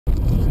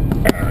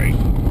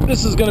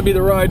This is going to be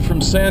the ride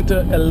from Santa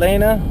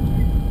Elena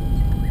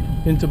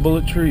into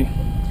Bullet Tree. I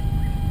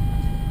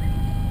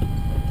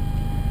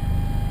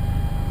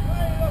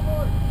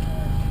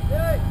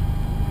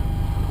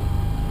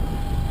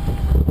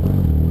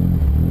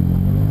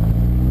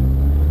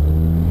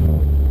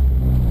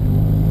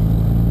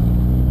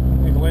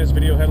think the last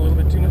video had a little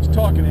bit too much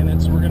talking in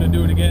it, so we're going to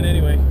do it again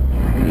anyway.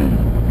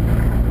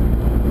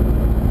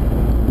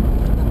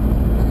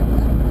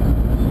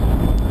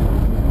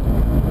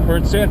 We're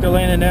in Santa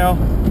Elena now,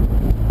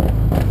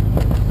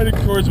 heading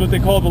towards what they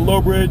call the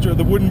low bridge or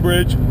the wooden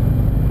bridge.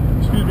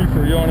 Excuse me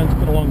for yawning, it's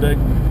been a long day.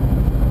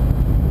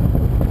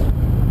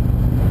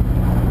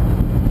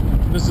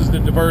 This is the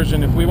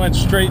diversion. If we went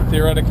straight,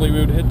 theoretically we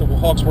would hit the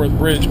Hawksworth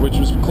Bridge, which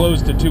was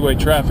closed to two-way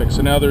traffic.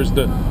 So now there's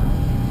the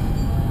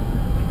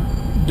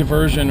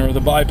diversion or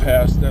the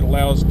bypass that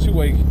allows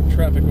two-way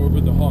traffic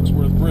over the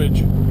Hawksworth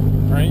Bridge.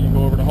 Right? You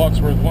go over to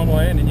Hawksworth one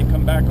way and then you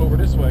come back over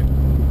this way.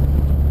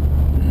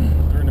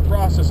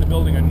 Process of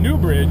building a new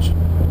bridge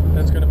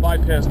that's going to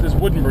bypass this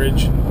wooden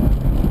bridge,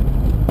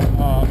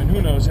 and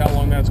who knows how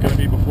long that's going to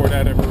be before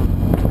that ever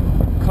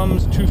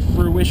comes to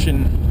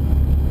fruition.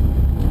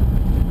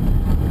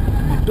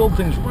 They build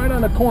things right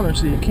on the corner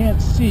so you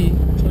can't see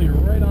until you're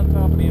right on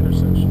top of the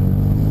intersection.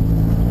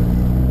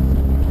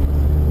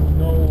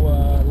 No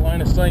line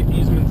of sight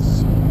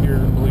easements here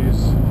in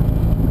Belize.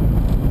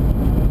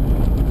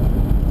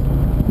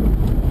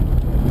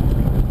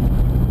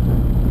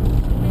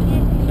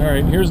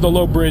 Alright, here's the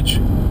low bridge.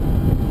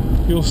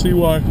 You'll see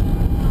why.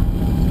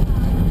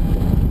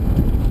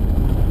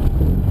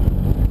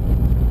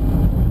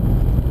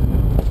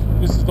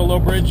 This is the low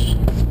bridge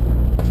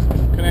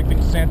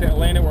connecting Santa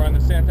Elena. We're on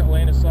the Santa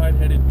Elena side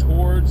headed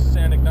towards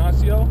San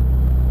Ignacio.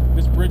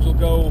 This bridge will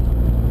go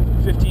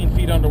 15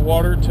 feet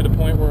underwater to the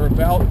point where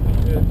about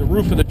the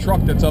roof of the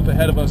truck that's up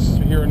ahead of us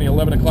here in the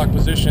 11 o'clock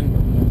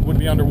position would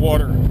be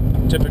underwater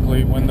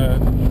typically when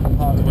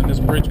this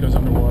bridge goes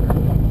underwater.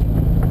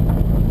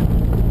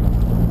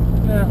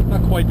 Yeah,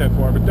 not quite that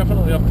far, but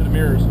definitely up to the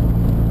mirrors.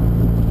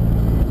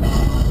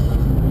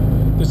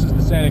 This is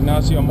the San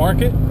Ignacio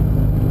market.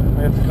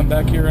 I have to come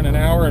back here in an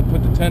hour and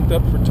put the tent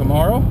up for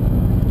tomorrow.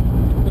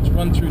 Let's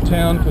run through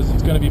town because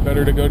it's going to be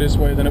better to go this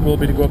way than it will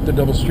be to go up the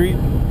double street.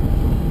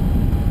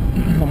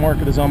 The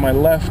market is on my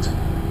left.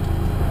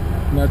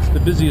 And that's the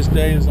busiest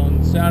day is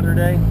on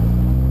Saturday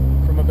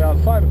from about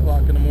 5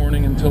 o'clock in the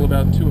morning until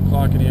about 2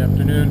 o'clock in the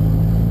afternoon.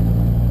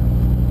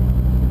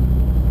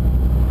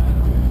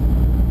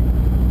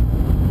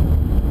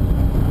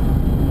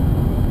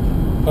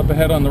 Up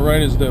ahead on the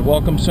right is the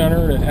Welcome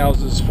Center that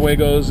houses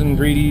Fuegos and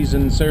Greedies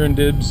and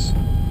Serendibs.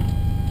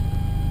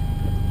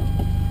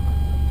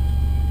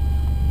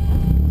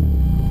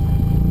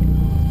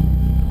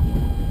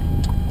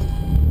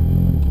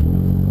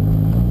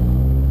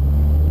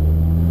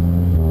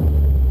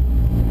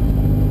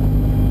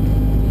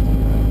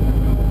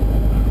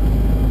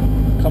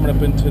 Coming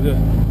up into the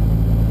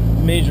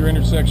major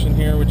intersection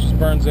here, which is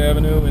Burns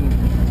Avenue, and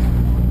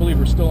I believe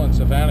we're still on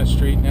Savannah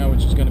Street now,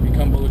 which is going to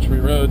become Bullet Tree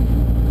Road.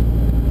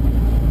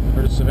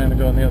 Or does Savannah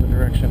go in the other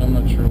direction? I'm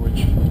not sure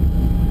which.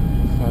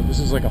 This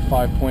is like a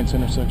 5 points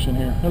intersection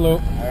here.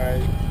 Hello.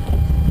 Alright.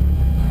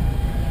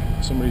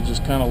 Somebody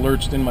just kind of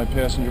lurched in my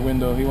passenger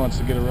window. He wants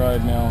to get a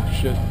ride now.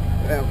 Shit.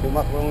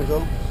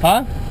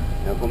 Huh?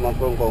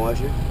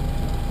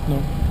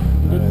 No.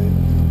 Good.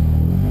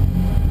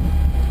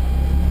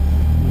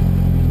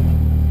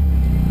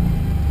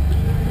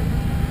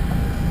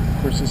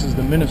 Of course, this is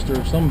the minister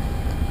of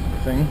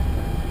something.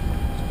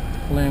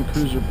 Land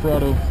Cruiser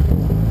Prado.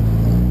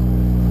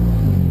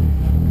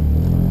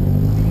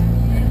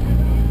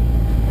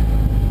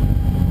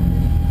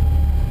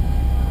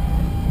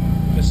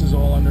 This is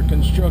all under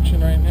construction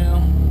right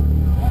now.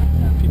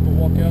 People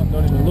walk out and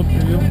don't even look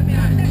for you.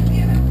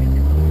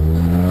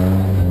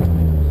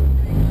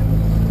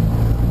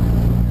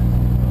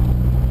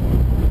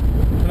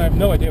 And I have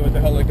no idea what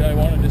the hell that guy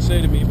wanted to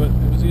say to me, but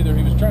it was either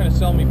he was trying to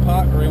sell me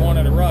pot or he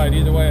wanted a ride.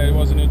 Either way, I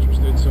wasn't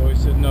interested, so I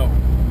said no.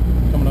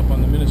 Coming up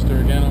on the minister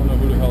again, I don't know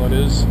who the hell it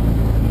is.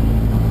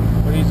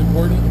 But he's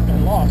important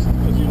and lost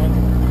because he went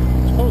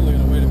totally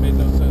in a way that made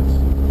no sense.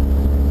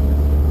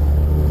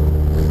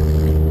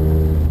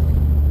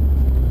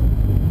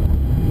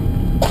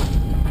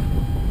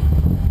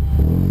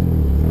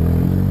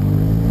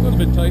 A little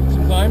bit tight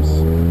sometimes,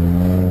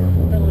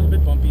 and a little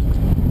bit bumpy.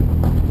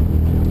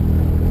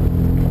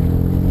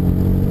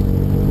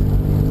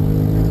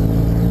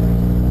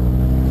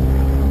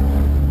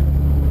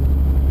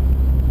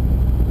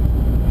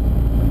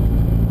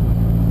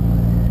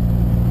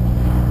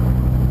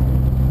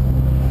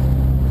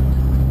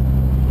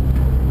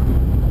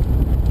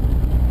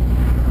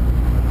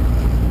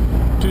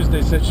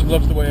 Tuesday said she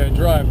loves the way I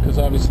drive because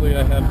obviously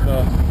I have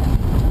a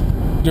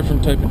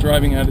different type of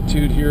driving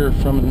attitude here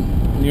from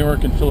New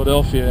York and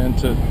Philadelphia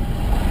into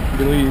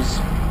Belize.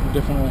 I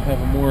definitely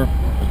have a more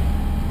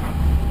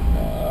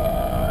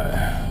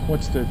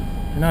you're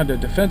not a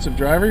defensive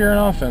driver, you're an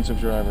offensive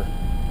driver.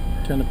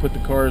 You tend to put the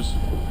cars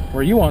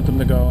where you want them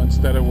to go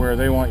instead of where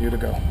they want you to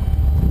go.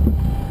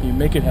 You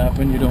make it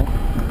happen, you don't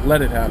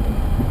let it happen.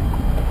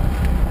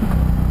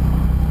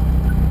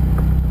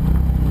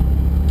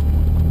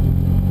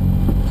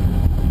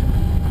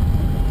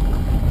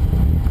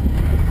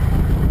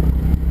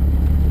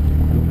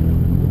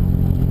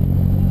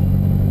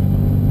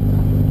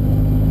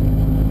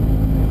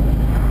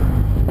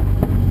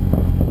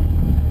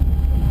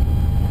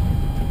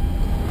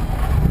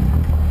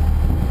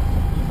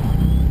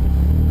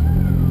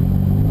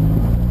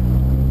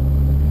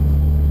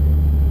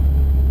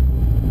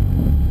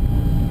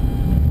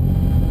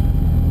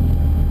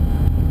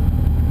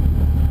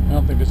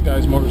 This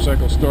guy's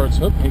motorcycle starts.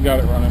 Oh, he got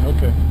it running.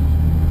 Okay.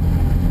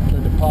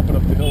 Tried to pop it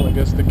up the hill. I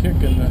guess the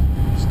kick and the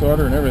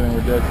starter and everything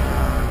were dead.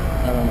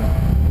 I don't know.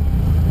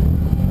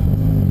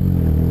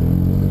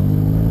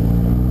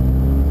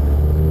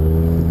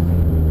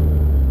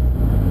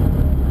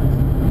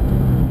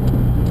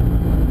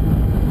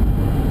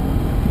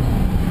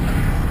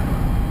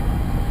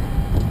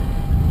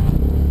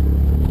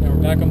 Now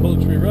we're back on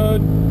Bullet Tree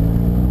Road.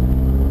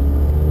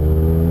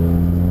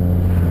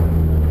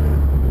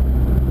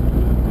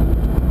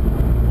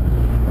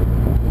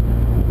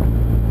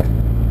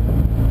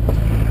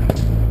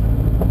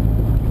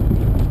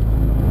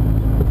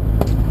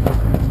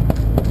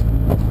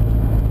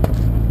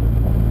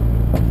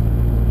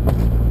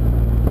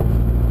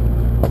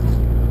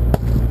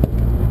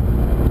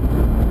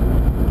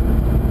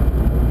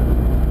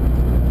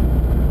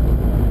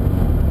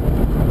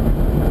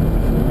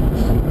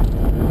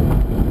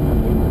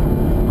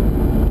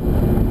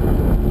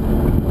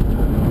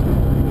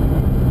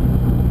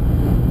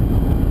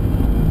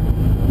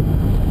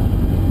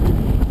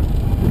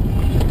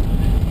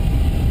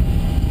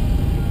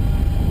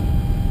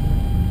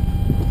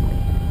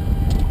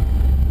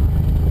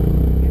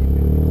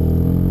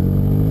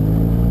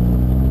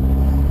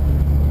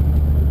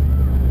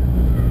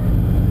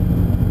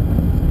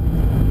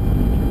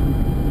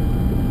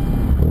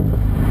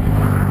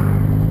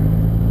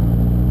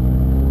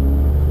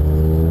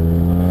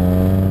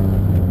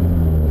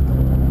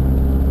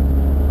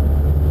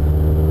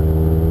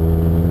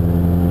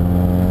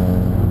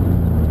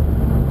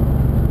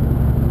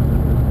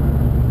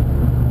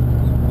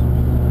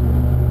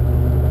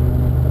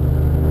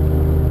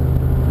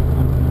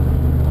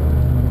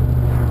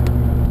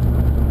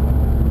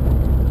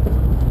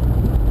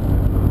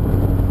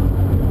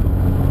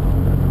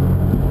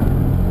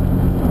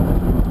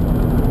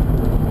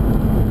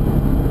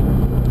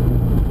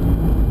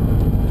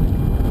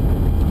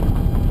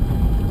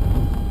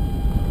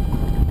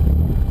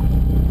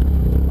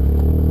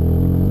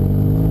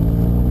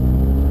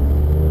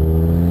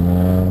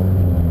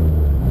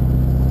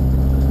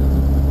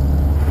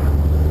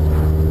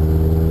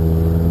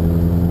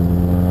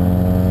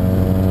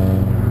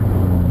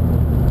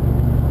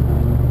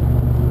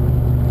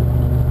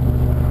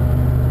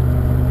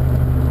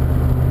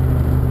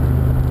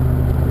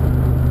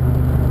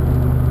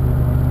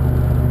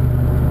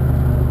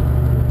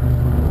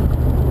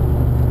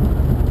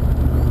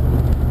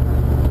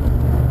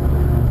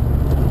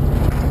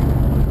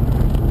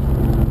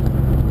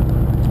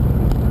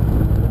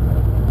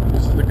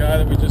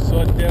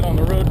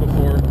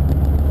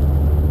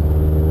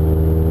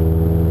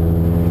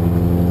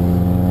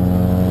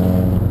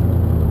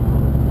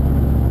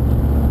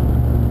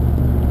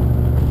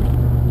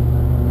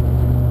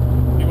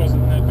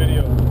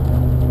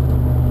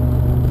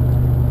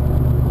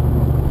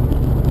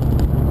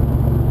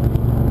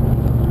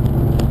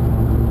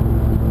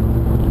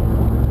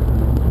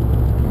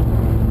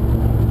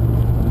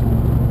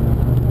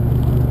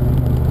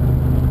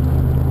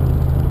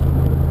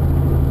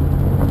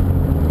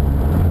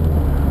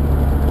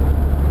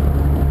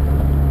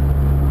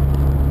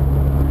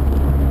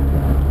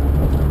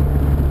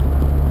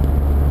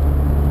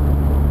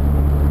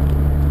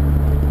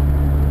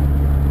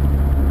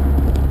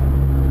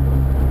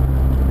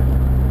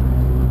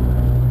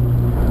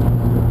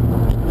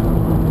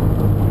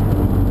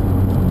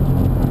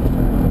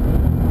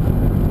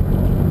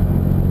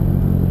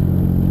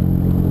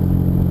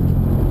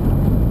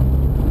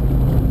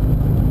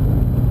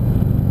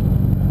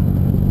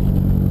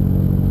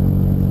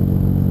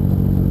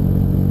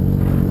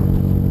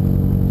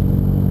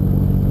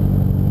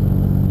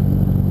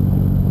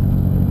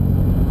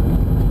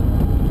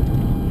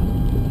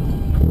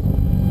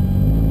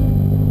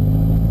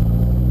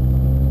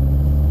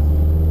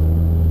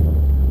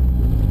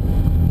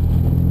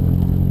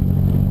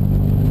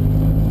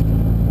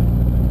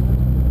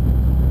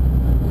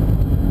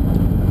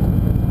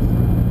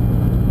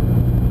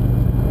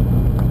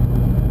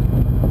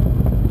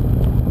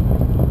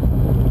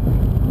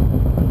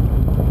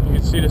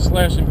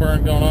 slash and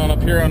burn going on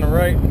up here on the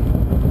right.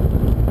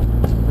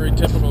 Very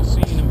typical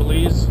scene in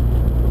Belize.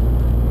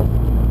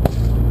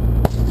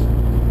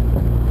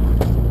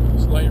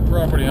 Just light your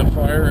property on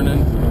fire and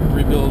then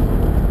rebuild.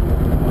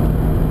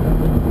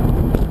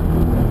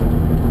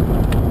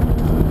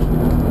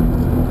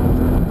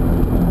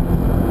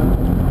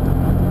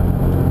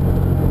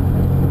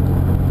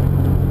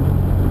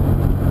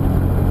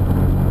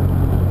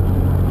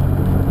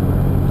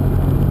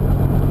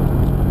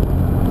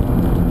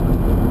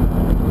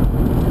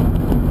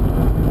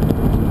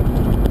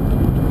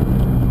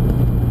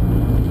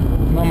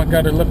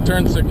 got her left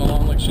turn signal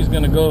on, like she's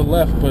gonna go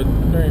left, but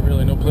there ain't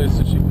really no place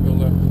that she can go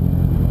left.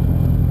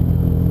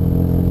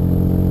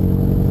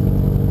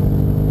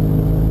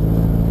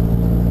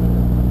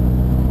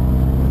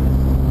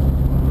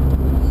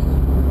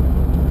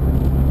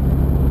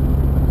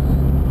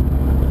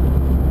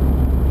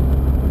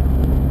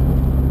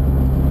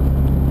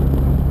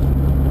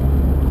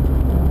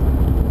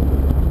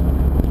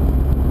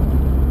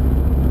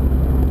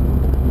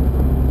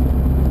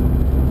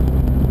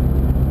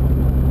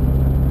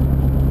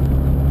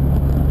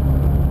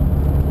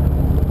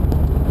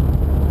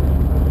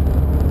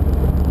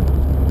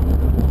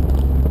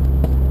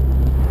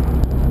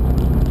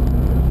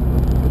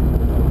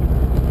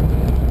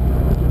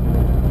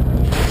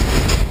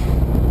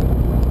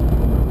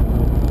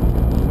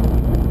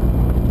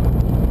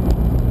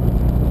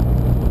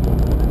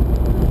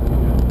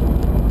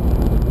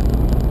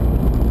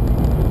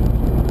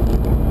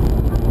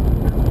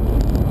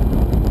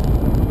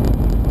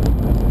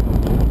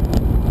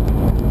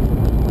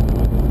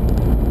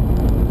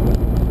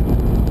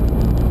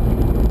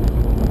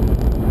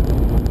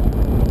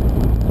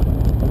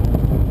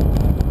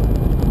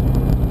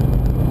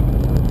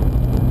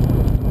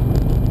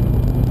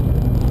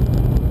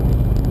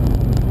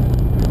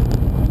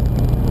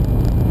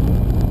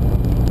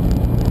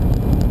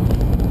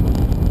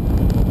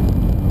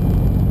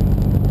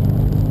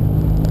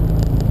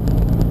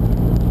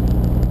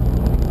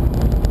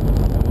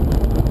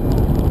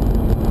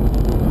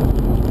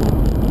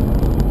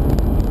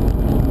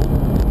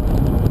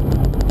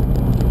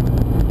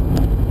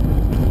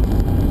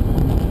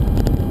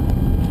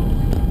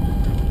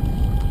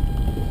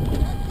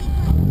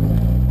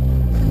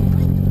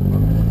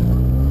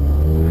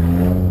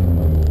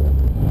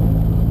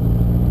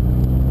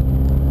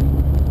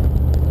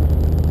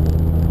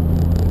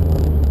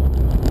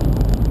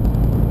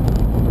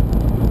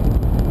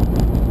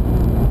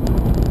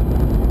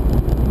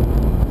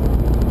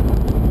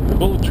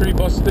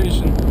 Bus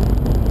station.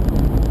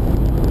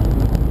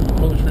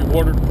 Military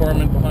Water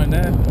Department behind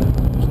that.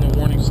 There's no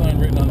warning sign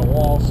written on the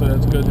wall, so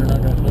that's good. They're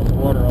not going to shut the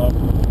water off.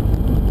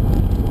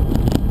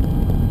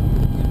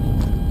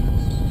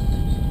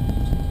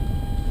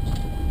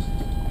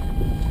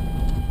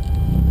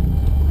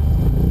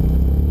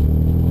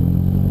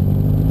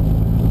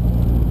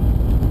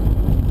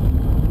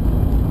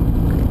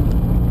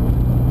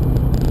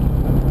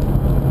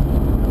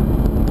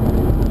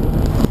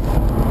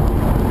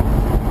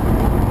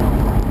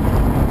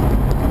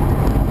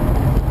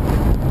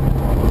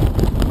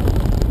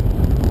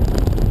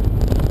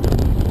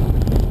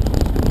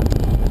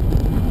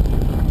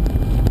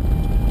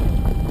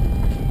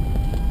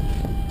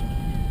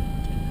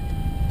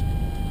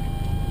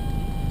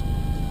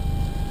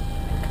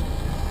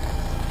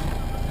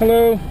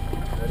 Hello.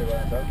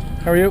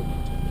 How are you?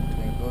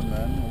 Good,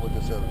 man. What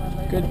yourself?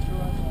 Good.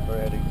 Where are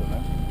you heading to,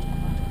 man?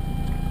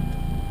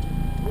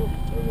 Where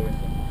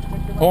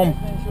are you going to? Home.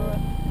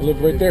 I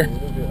live right there. You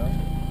live here, huh?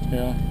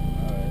 Yeah.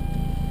 Alright.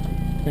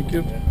 Thank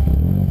you.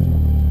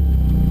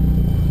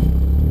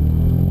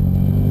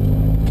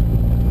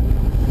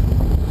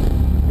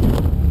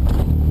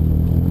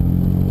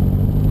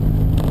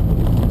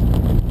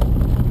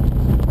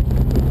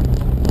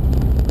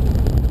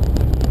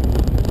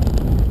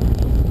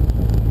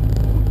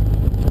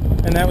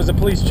 And that was a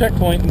police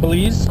checkpoint in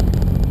Belize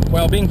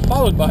while being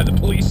followed by the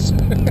police.